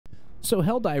So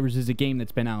Helldivers is a game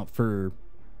that's been out for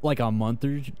like a month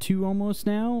or two almost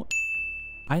now.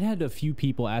 I'd had a few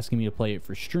people asking me to play it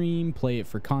for stream, play it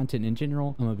for content in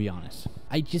general. I'm gonna be honest,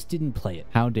 I just didn't play it.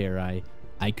 How dare I?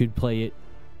 I could play it.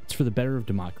 It's for the better of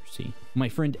democracy. My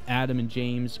friend Adam and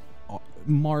James,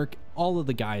 Mark, all of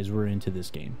the guys were into this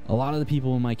game. A lot of the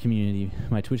people in my community,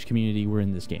 my Twitch community, were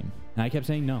in this game. And I kept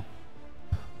saying no.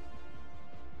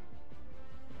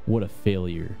 What a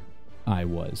failure I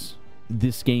was.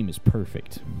 This game is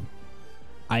perfect.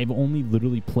 I've only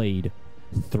literally played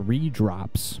 3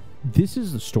 drops. This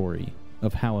is the story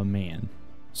of how a man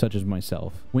such as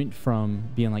myself went from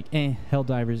being like,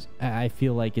 Helldivers, I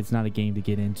feel like it's not a game to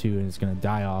get into and it's gonna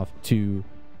die off, to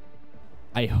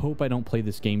I hope I don't play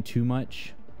this game too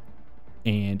much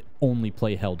and only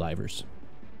play Helldivers.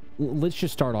 Let's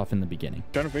just start off in the beginning.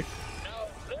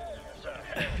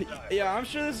 Yeah, I'm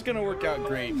sure this is gonna work out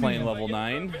great playing level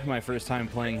 9. My first time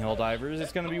playing Helldivers.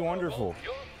 It's gonna be wonderful.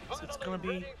 It's gonna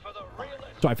be...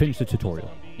 So I finished the tutorial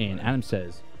and Adam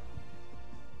says,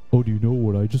 oh, do you know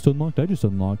what I just unlocked? I just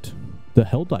unlocked the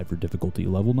Helldiver difficulty,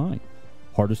 level 9.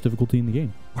 Hardest difficulty in the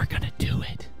game. We're gonna do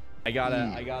it. I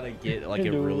gotta get like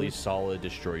a really solid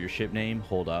destroyer ship name.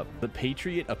 Hold up. The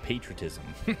Patriot of Patriotism.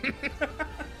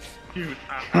 Dude,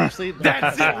 honestly,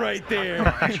 that's it right there.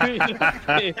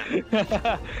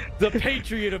 The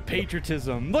Patriot of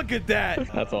Patriotism. Look at that.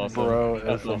 That's awesome. Bro,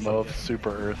 that's the most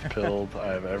super earth pilled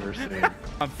I've ever seen.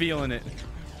 I'm feeling it.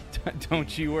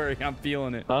 Don't you worry, I'm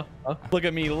feeling it. Huh? Look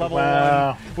at me, level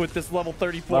 1 with this level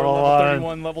 34, level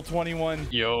 31, level 21.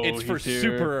 Yo, it's for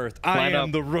Super Earth. I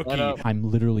am the rookie.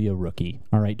 I'm literally a rookie.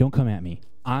 All right, don't come at me.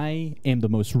 I am the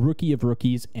most rookie of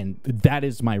rookies, and that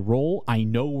is my role. I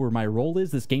know where my role is.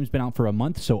 This game's been out for a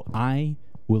month, so I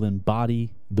will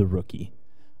embody the rookie.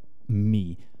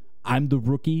 Me. I'm the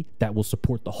rookie that will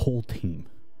support the whole team.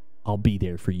 I'll be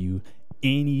there for you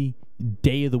any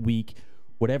day of the week,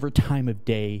 whatever time of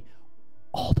day,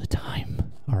 all the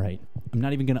time. All right. I'm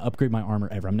not even going to upgrade my armor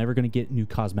ever. I'm never going to get new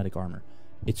cosmetic armor.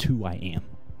 It's who I am.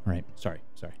 All right. Sorry.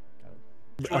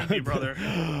 Join me, brother.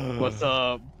 What's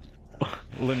up?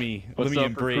 Let me What's up,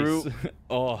 embrace. recruit?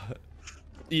 Oh.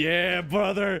 Yeah,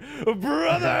 brother.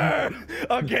 Brother.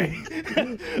 Okay.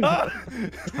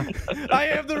 I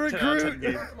am the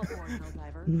recruit.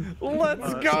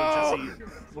 Let's go.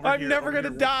 I'm never going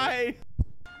to die.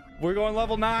 We're going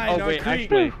level 9 Oh, on wait, Creek.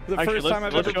 actually, the first time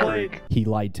I've ever played. He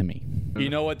lied to me. You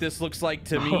know what this looks like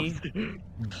to me?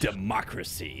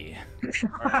 Democracy.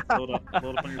 Alright, load up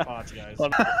on your pods, guys.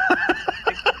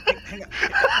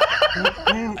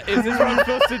 Is this what I'm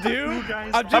supposed to do?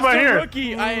 I'm just a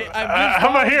rookie. I'm just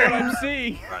following what I'm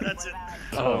seeing. Alright, that's it.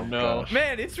 Oh no.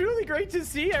 Man, it's really great to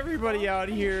see everybody out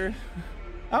here.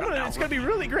 It's gonna be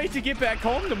really great to get back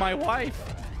home to my wife.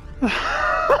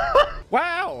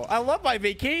 Wow, I love my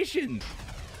vacation.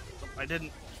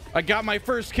 I got my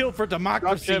first kill for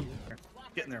democracy.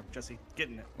 Get in there, Jesse. Get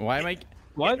in there. Why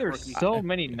are there so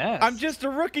many nests? I'm just a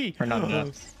rookie. Or not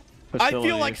nests. I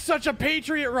feel like such a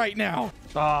patriot right now.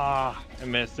 Ah, I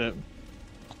missed it.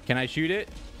 Can I shoot it?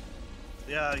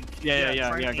 Yeah.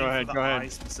 Go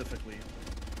ahead. Specifically.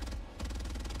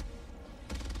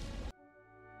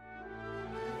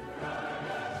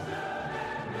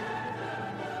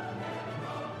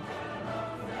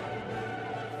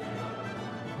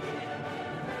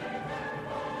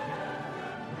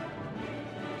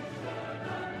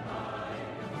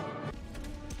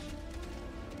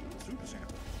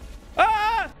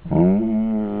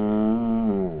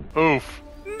 Oof.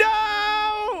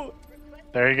 No!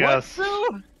 There he goes.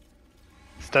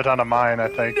 Stepped on a mine, I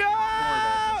think. No!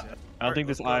 I don't think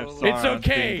this It's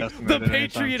okay. The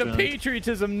Patriot of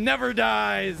Patriotism never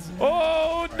dies.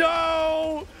 Oh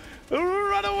no!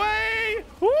 Run away!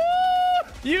 Woo!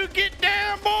 You get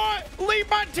down, boy! Leave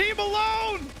my team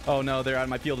alone! Oh no, they're out of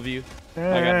my field of view. I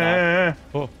got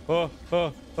knocked.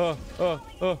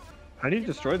 How do you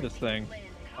destroy this thing?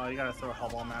 Oh, you gotta throw a hell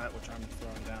bomb at it, which I'm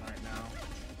throwing down right now.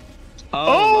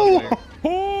 Oh!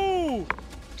 Ooh!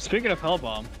 Speaking of hell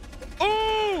bomb.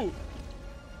 Ooh!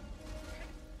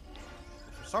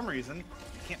 For some reason, you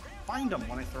can't find them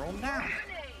when I throw them down.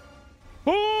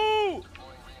 Ooh!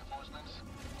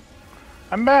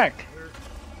 I'm back.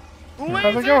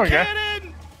 Laser going,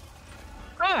 cannon!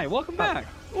 Hi, welcome back.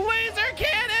 Laser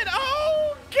cannon!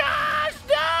 Oh gosh,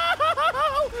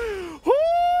 no! Woo!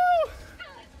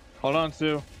 Hold on,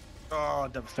 Sue. Oh,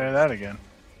 Say devastating. that again.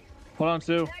 Hold on,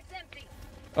 Sue.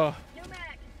 Oh.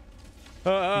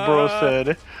 Bro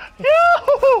said.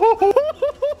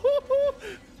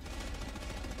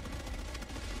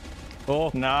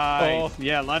 Oh, nice. Oh.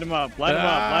 Yeah, light him up. Light him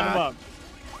up. Light him up.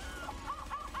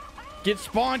 Get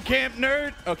spawn camp,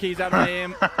 nerd. Okay, he's out of my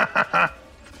aim.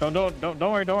 Don't worry.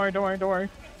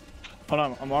 Hold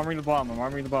on, I'm armoring the bomb.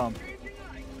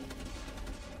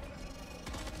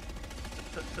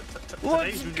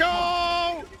 Let's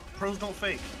go! Pros don't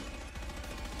fake.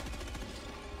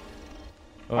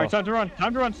 All right, time to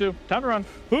run, Sue. Time to run.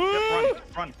 Yep,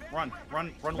 run.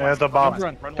 There's the bomb.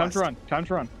 Time to run.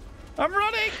 I'm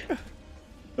running.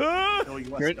 Go you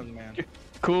west, Great. young man.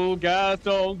 Cool guys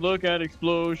don't look at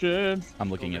explosions. I'm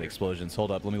looking at explosions.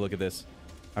 Hold up, let me look at this.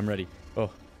 I'm ready. Oh,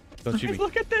 don't shoot me.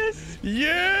 Look at this.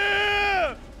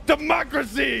 Yeah!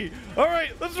 Democracy! All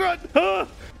right, let's run.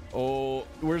 Oh,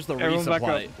 where's the Everyone back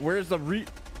resupply? up. Where's the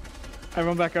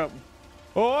Everyone back up.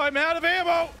 Oh, I'm out of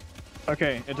ammo.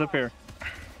 Okay, it's up here.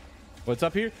 What's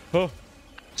up here? Oh.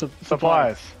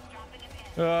 Supplies.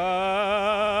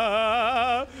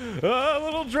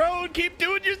 Little drone, keep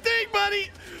doing your thing, buddy.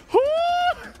 Woo!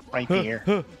 Right here.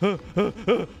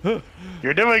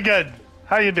 You're doing good.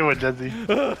 How you doing, Jesse?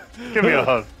 Give me a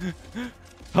hug.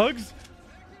 Hugs?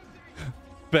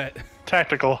 Bet.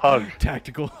 Tactical hug.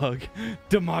 Tactical hug.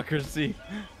 Democracy.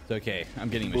 It's okay. I'm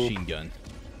getting a machine gun.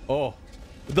 Oh,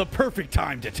 the perfect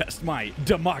time to test my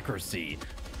democracy.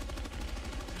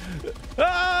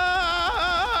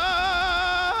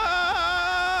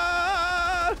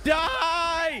 Ah!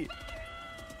 Die!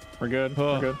 We're good.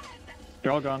 We're good.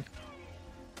 They're all gone.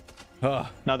 Now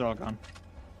they're all gone.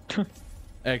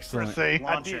 Excellent.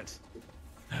 Launch it.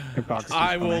 Hypocrisy.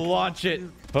 I will launch it.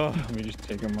 Let me just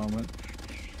take a moment.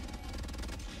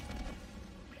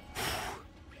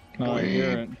 No, I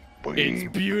hear it.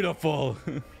 It's beautiful.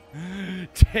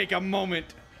 Take a moment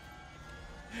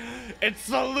and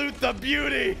salute the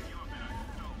beauty.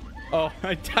 Oh,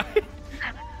 I died.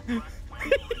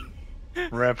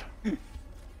 Rip. Hey,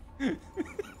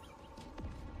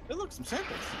 look, some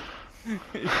samples.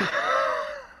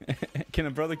 Can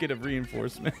a brother get a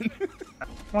reinforcement?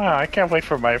 Wow, I can't wait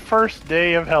for my first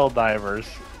day of Helldivers.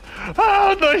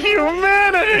 Oh, the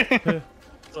humanity!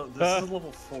 So this is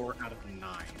level 4 out of 9,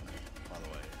 by the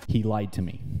way. He lied to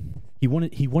me. He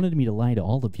wanted me to lie to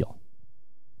all of y'all.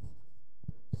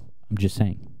 I'm just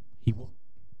saying.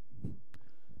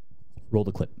 Roll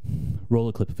the clip. Roll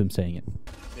a clip of him saying it.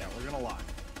 Yeah, we're gonna lie.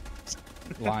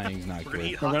 Lying's not We're gonna good.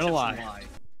 eat We're hot gonna chips lie. and lie.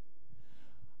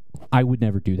 I would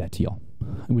never do that to y'all.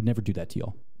 I would never do that to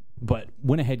y'all. But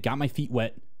went ahead, got my feet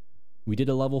wet. We did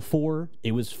a level 4.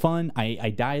 It was fun. I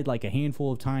died like a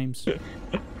handful of times.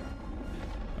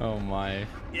 Oh my.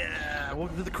 Yeah,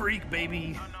 welcome to the creek,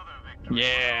 baby.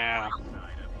 Yeah.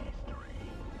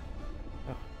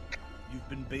 You've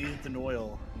been bathed in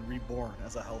oil and reborn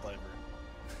as a Helldiver.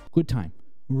 Good time.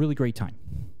 Really great time.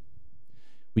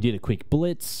 We did a quick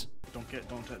blitz. Don't get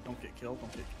killed. Don't get killed.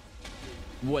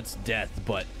 What's death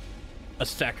but a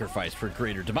sacrifice for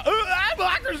greater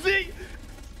democracy?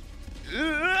 Bro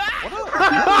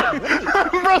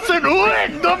said,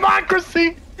 "Wait,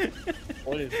 democracy!"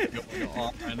 What is going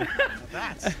on?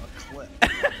 That's a clip.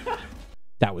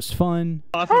 That was fun.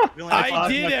 I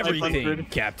did everything,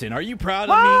 Captain. Are you proud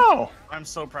of me? Wow! I'm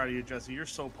so proud of you, Jesse. You're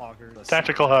so poggered.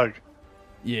 Tactical hug.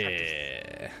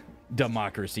 Yeah.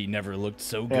 Democracy never looked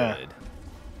so Yeah. good.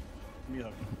 Give me a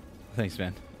hug. Thanks,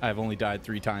 man. I've only died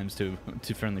 3 times to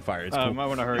friendly fire. It's cool. I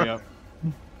want to hurry up.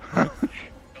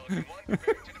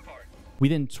 We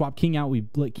then swapped King out. We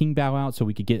let King bow out so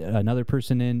we could get another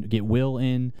person in, get Will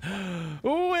in.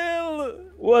 Will!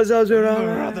 What's up,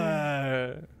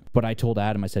 Brother? But I told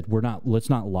Adam, I said, let's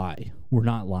not lie. We're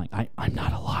not lying. I'm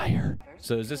not a liar.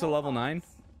 So is this a level 9?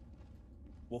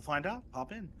 We'll find out.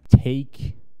 Hop in.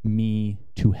 Take me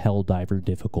to Helldiver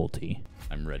difficulty.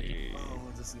 I'm ready. Oh,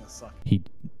 this is gonna suck. He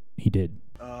did.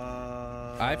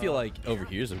 I I feel like over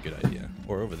here is a good idea.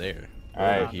 Or over there. Or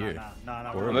Alright. over here.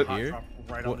 No, Or we're over gonna here. drop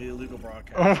right on the illegal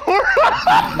broadcast.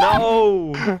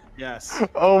 No! Yes.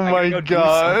 Oh my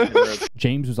god.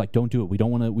 James was like, "Don't do it. We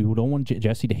don't want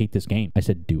Jesse to hate this game." I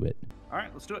said, "Do it." All right,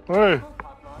 let's do it. Hey.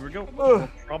 Here we go. We're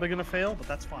probably gonna fail, but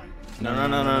that's fine.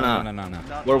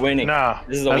 No. We're winning. Nah.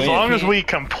 This is As a win. long as we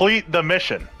complete the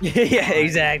mission, Yeah,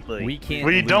 exactly. We can't.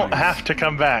 we don't lose have to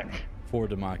come back. for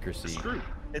democracy. Screw.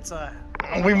 It's a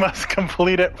We must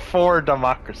complete it for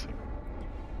democracy.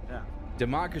 yeah.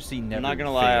 Democracy never. I'm not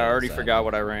gonna lie, I fails, already Adam. forgot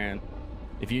what I ran.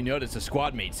 If you notice a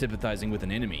squad mate sympathizing with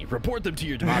an enemy, report them to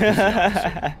your democracy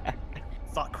officer.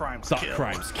 Thought crimes. Thought kill.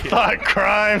 crimes kill. Thought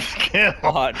crimes kill.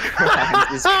 God,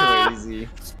 crime is crazy.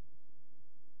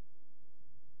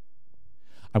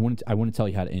 I want to tell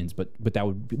you how it ends, but that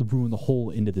would ruin the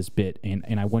whole end of this bit,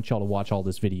 and I want y'all to watch all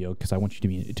this video because I want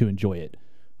you to enjoy it.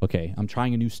 Okay, I'm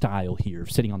trying a new style here,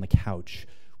 sitting on the couch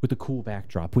with a cool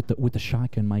backdrop, with the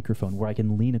shotgun microphone, where I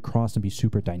can lean across and be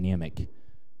super dynamic.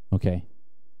 Okay?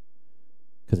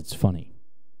 Because it's funny.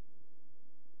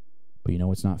 But you know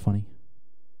what's not funny?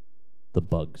 The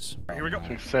bugs. Here we go.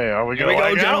 Say, are we Here we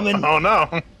going go, gentlemen. Oh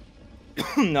no.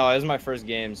 No, it was my first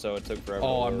game, so it took forever.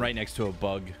 Oh, I'm right next to a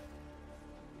bug.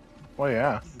 Well,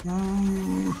 yeah.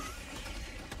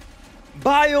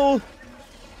 Bile!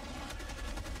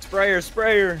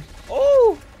 Sprayer.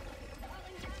 Oh!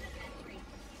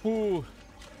 Ooh.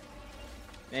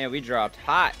 Man, we dropped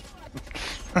hot.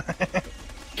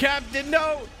 Captain,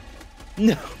 no!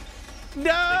 No.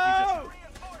 No!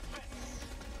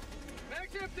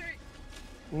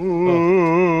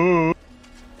 Ooh.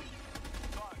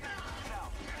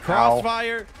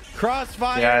 Crossfire!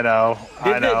 Crossfire! Yeah, I know.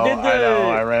 I know.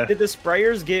 I read. Did the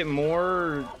sprayers get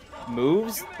more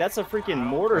moves? That's a freaking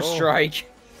mortar strike.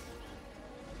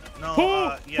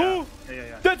 No, yeah.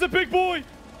 That's a big boy!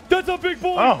 That's a big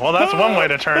boy! Oh, well, that's one way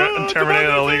to terminate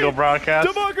an illegal broadcast.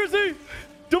 Democracy!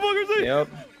 Democracy! Yep.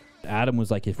 Adam was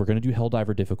like, if we're going to do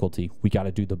Helldiver difficulty, we got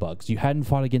to do the bugs. You hadn't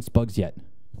fought against bugs yet.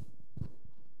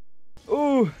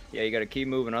 Ooh. Yeah, you gotta keep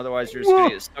moving, otherwise you're just gonna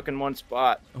get stuck in one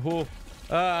spot. Ooh.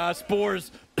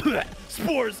 Spores.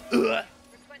 Spores.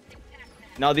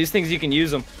 No, these things you can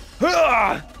use them.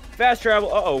 Fast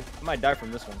travel. Uh-oh. I might die from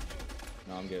this one.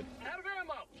 No, I'm good.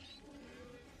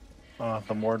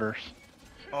 The mortars.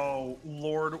 Oh,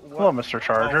 Lord. What? Hello, Mr.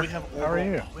 Charger. Oh, How are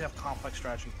you? We have complex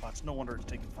strategy plots. No wonder it's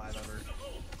taken 5 ever.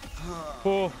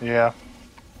 Oh. Yeah.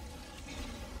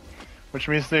 Which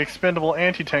means the expendable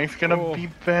anti-tank's gonna be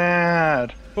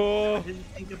bad. Oh. I didn't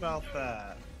think about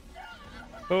that.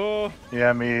 Oh.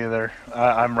 Yeah, me either.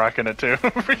 I'm rocking it too.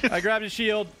 I grabbed a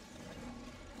shield.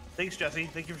 Thanks, Jesse.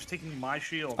 Thank you for taking my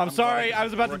shield. I'm sorry, I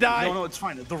was about to die. No, it's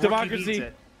fine. The Democracy. rookie needs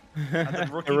it. The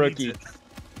rookie, The rookie. needs it.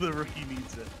 The rookie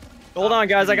needs it. Hold on,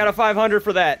 guys. I got a 500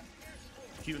 for that.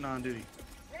 Cute and on duty.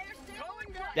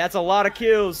 That's a lot of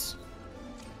kills.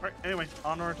 Alright, anyway,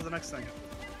 onward to the next thing.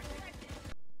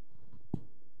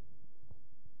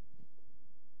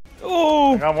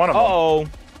 Ooh. I got one of them.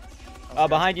 Uh-oh.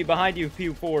 Behind you,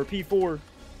 P4, P4.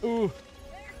 Ooh.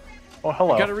 Oh,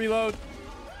 hello. Gotta reload.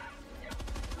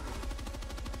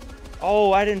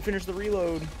 Oh, I didn't finish the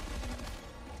reload.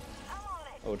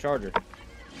 Oh, charger.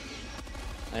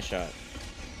 Nice shot.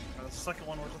 The second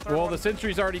one was the third Well, one. the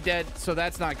sentry's already dead, so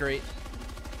that's not great.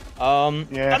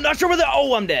 Yeah. I'm not sure where the.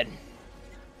 Oh, I'm dead.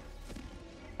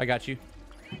 I got you.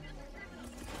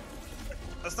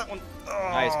 That's that one.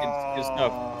 Nice, good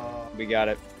stuff. We got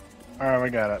it. Alright, we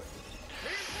got it.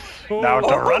 Oh. Now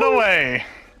to run away!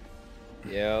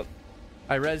 Yep.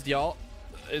 I rezzed y'all.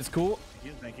 It's cool.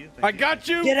 Thank you. I got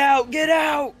you! Get out! Get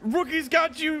out! Rookie's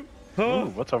got you! Ooh,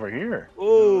 what's over here?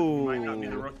 Ooh. You might not be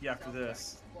the rookie after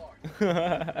this.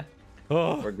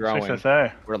 Oh. We're growing.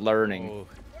 6SA. We're learning. Oh.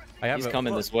 I have He's a,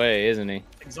 coming this way, isn't he?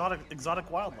 Exotic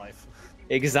wildlife.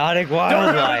 Exotic Don't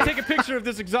wildlife. take a picture of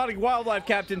this exotic wildlife,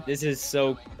 Captain. This is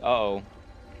so. Uh-oh.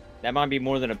 That might be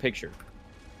more than a picture.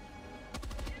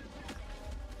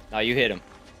 No, you hit him.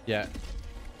 Yeah.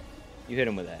 You hit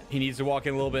him with that. He needs to walk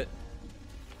in a little bit.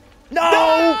 No!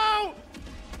 No!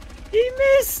 He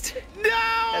missed! No!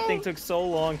 That thing took so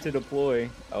long to deploy.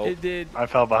 Oh, It did. I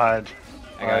fell behind.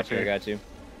 I got you, I got you.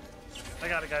 I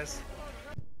got it, guys.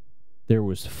 There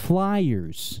was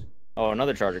flyers. Oh,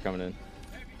 another charger coming in.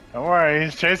 Don't worry,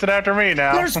 he's chasing after me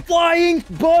now. There's flying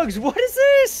bugs! What is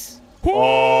this?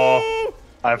 Oh,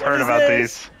 I've heard is about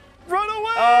this? these. Run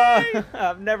away!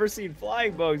 I've never seen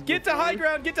flying bugs Get to before. high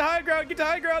ground! Get to high ground! Get to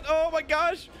high ground! Oh my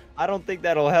gosh! I don't think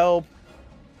that'll help.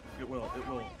 It will. It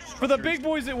will. For the big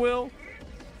boys, it will.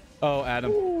 Oh,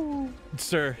 Adam.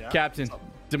 Sir, Yeah? Captain,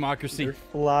 democracy. They're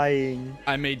flying.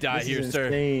 I may die This here, is sir.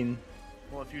 insane.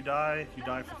 Well, if you die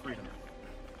for freedom.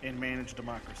 And manage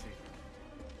democracy.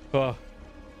 Oh.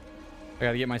 I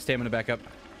gotta get my stamina back up.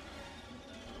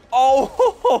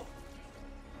 Oh!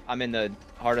 I'm in the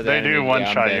heart of the They enemy. do one Yeah,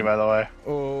 I'm shot dead. you, by the way.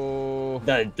 Oh.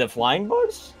 The flying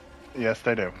bugs? Yes,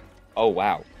 they do. Oh,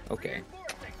 wow. Okay.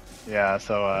 Yeah,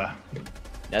 so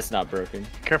That's not broken.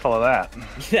 careful of that.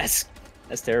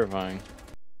 That's terrifying.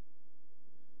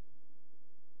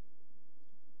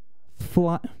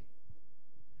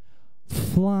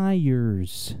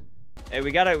 Flyers. Hey,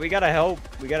 we gotta help.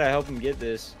 We gotta help him get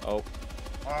this. Oh.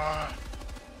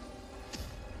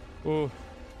 Oh.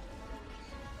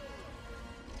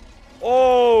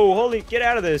 Oh, holy, get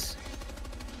out of this.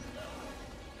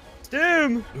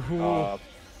 Stim! Ooh.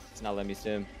 It's not letting me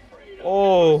stim.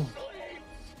 Oh,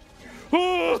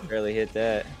 Oh. barely hit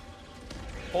that.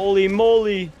 Holy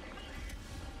moly.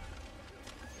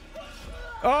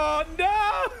 Oh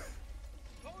no!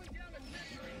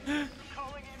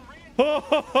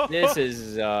 This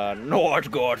is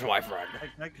not good, my friend.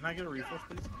 Can I get a refill,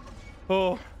 please?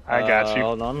 Oh. I got you.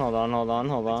 Hold on.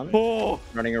 Oh.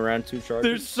 Running around 2 charges.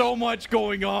 There's so much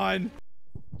going on.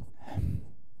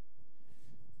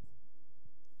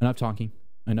 Enough talking.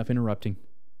 Enough interrupting.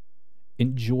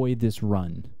 Enjoy this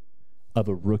run of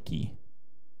a rookie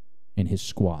and his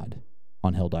squad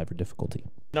on Helldiver difficulty.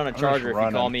 On a charger if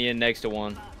you call me in next to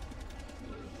one.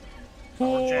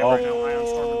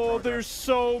 Oh, there's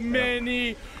so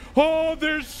many. Oh,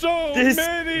 there's so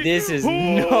many. This is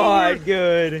not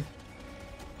good.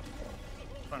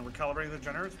 Fine, we're calibrating the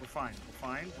generators. We're fine.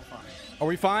 Are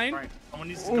we fine? Right. Someone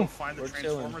needs to go find the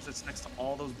transformers. It's next to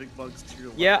all those big bugs to your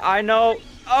left. Yeah, I know.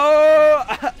 Oh,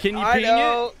 can you ping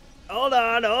it? Hold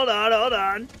on.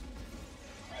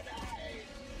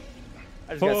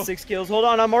 I just got 6 kills. Hold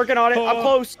on, I'm working on it. I'm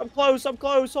close.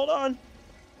 Hold on.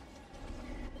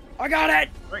 I got it.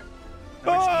 Right.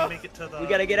 Now we just need to make it to the... We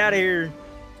gotta get out of here.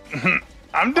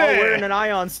 I'm dead. Oh, we're in an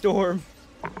ion storm.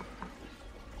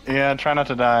 Yeah, try not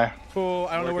to die. Oh,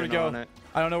 I don't know where to go.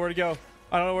 I don't know where to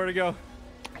go.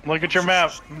 Look at your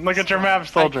map. Look at your map,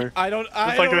 soldier. I don't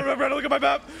remember how to look at my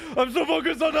map. I'm so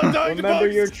focused on not dying to Remember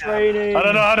bugs. your training. I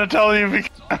don't know how to tell you.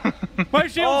 My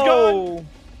shield's gone.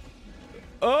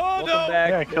 Oh no! Back.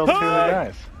 Yeah, I killed 2 of the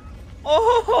guys.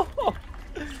 Oh!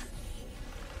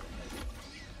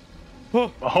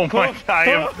 Oh my god, I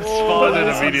am spawned and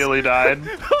immediately died.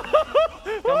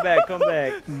 Come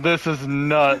back. This is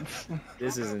nuts.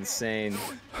 This is insane.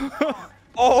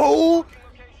 Oh!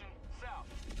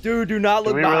 Dude, do not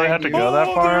look Do we really have to go that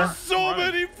far? There's so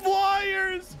many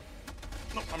flyers!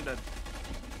 Nope, I'm dead.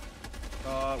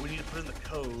 We need to put in the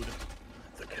code.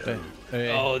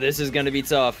 Oh, this is gonna be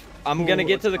tough. I'm gonna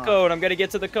get to the code. I'm getting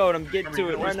to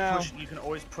it right now. You can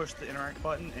always push the interact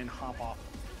button and hop off.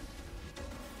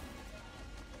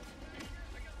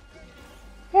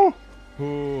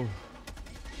 Ooh.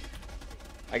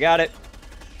 I got it.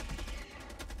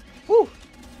 Woo!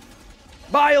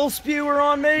 Bile spewer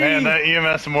on me! Man, that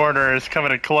EMS mortar is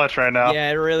coming in clutch right now. Yeah,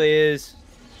 it really is.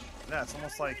 Yeah, it's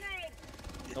almost like...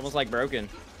 It's almost like broken.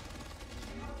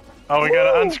 Oh, we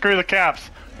gotta unscrew the caps.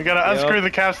 We gotta unscrew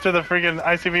the caps to the freaking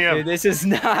ICBM. Dude, this is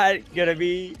not gonna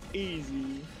be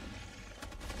easy.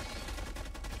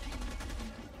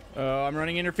 I'm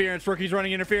running interference. Rookie's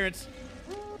running interference.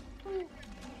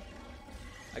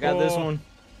 I got this one.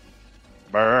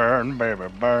 Burn, baby,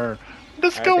 burn.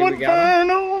 Disco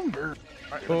Inferno.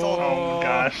 Oh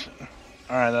gosh.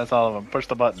 Alright, that's all of them. Push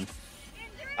the button.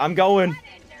 I'm going.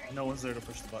 No one's there to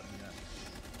push the button yet.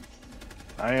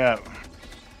 Not yet.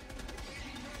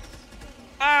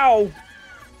 Ow!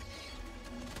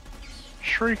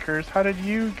 Shriekers, how did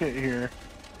you get here?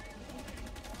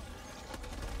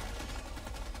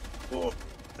 Oh,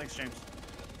 thanks, James.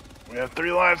 We have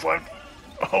 3 lives left.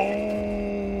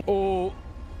 Oh. Oh.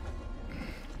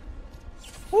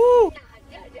 Woo!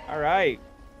 Alright.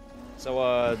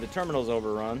 So, the terminal's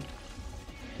overrun.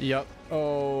 Yep.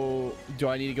 Oh, do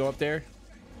I need to go up there?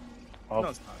 Oh, No,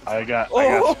 it's not. I got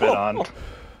spit on.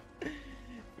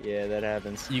 Yeah, that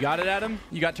happens. You got it, Adam?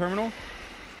 You got terminal?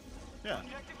 Yeah.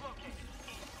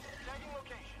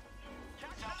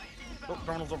 Oh,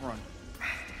 terminal's overrun.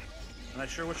 And I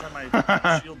sure wish I had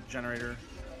my shield generator.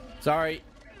 Sorry.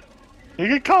 You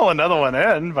could call another one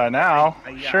in by now,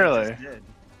 Yeah, surely. I just did.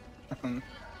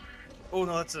 Oh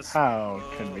no, that's this. How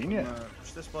convenient.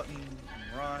 Push this button.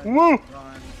 Run. Woo!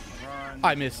 Run.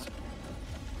 I missed.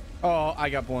 Oh, I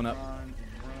got blown up. Run.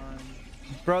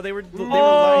 Bro, they were like...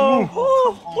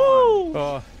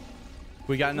 Oh,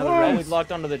 we got another we res.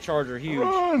 locked onto the charger. Huge.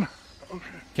 Run.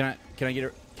 Can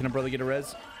a brother get a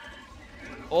res?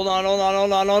 Hold on.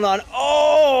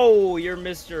 Oh, you're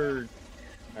Mr.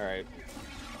 Alright.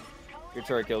 Your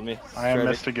turret killed me. I am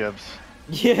Shredded. Mr. Gibbs.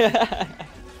 Yeah.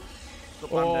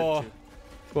 Oh.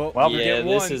 Well, Well, yeah,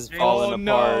 this is Oh, falling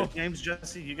no. apart. James,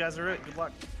 Jesse, you guys are it. Good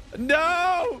luck.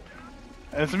 No!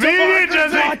 It's me,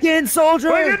 Jesse! Lock in, soldier!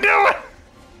 What are you doing?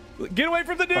 Get away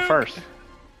from the dude! But first.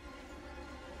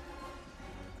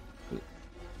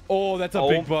 Oh, that's a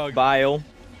big bug. Bile.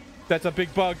 That's a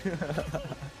big bug.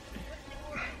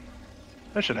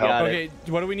 That should Got help. it. Okay,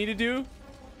 what do we need to do?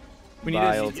 We need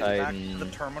Bile to... Get back Titan. to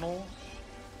the terminal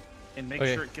and make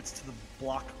sure it gets to the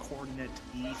block coordinate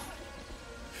E.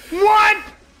 What?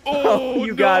 Oh,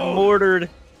 You got mortared.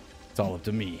 It's all up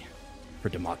to me for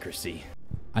democracy.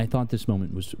 I thought this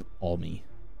moment was all me.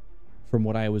 From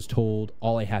what I was told,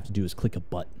 all I have to do is click a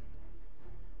button.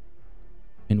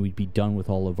 And we'd be done with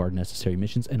all of our necessary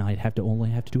missions, and all I have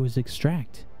to do is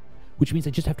extract. Which means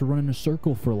I just have to run in a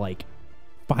circle for like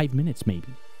 5 minutes, maybe.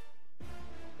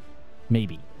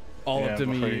 Maybe. All up to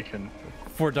me Can...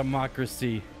 for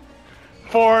democracy.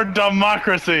 For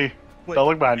democracy! Wait, Don't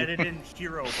look behind you. Edited in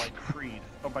Hero by Creed.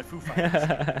 Oh, by Foo Fighters.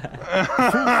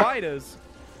 Foo Fighters.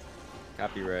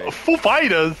 Copyright. Foo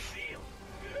Fighters.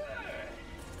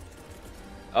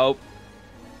 Oh.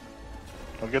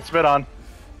 Don't get spit on.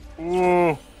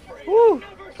 Ooh. Woo.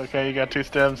 It's okay, you got 2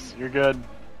 stems. You're good.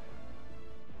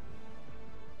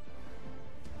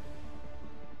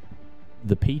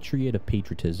 The patriot of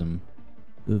patriotism.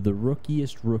 The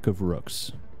rookiest rook of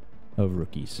rooks. Of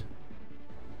rookies.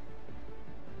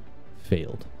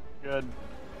 Failed. Good.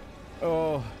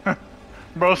 Oh.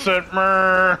 Bro said,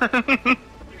 "Mrrr."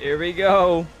 Here we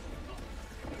go.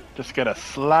 Just gotta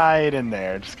slide in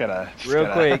there. Just gotta. Real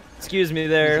quick. Excuse me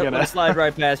there. I'm gonna slide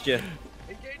right past you.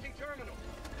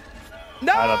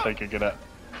 No! I don't think you're gonna.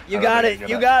 You got it.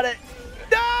 You got it.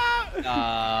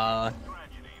 No!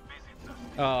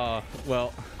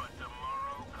 Well.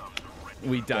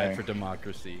 We died for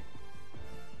democracy.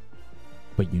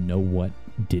 But you know what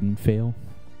didn't fail?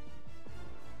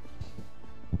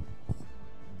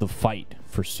 The fight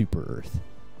for Super Earth.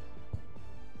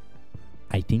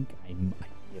 I think I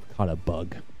have caught a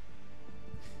bug.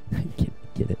 I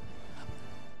get it.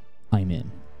 I'm in.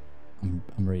 I'm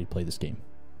ready to play this game.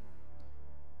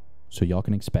 So y'all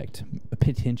can expect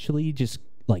potentially just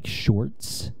like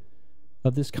shorts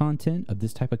of this content, of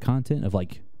this type of content, of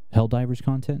like Helldivers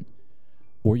content.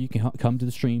 Or you can come to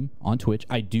the stream on Twitch.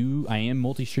 I am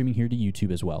multi-streaming here to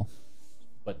YouTube as well.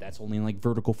 But that's only in like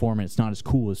vertical form and it's not as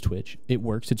cool as Twitch. It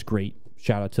works, it's great.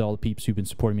 Shout out to all the peeps who've been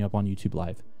supporting me up on YouTube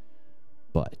Live.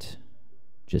 But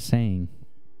just saying,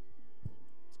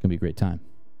 it's gonna be a great time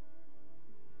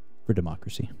for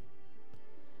democracy.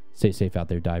 Stay safe out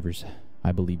there, divers.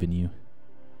 I believe in you.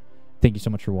 Thank you so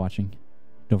much for watching.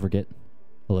 Don't forget,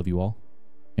 I love you all,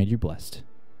 and you're blessed.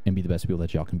 And be the best people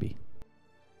that y'all can be.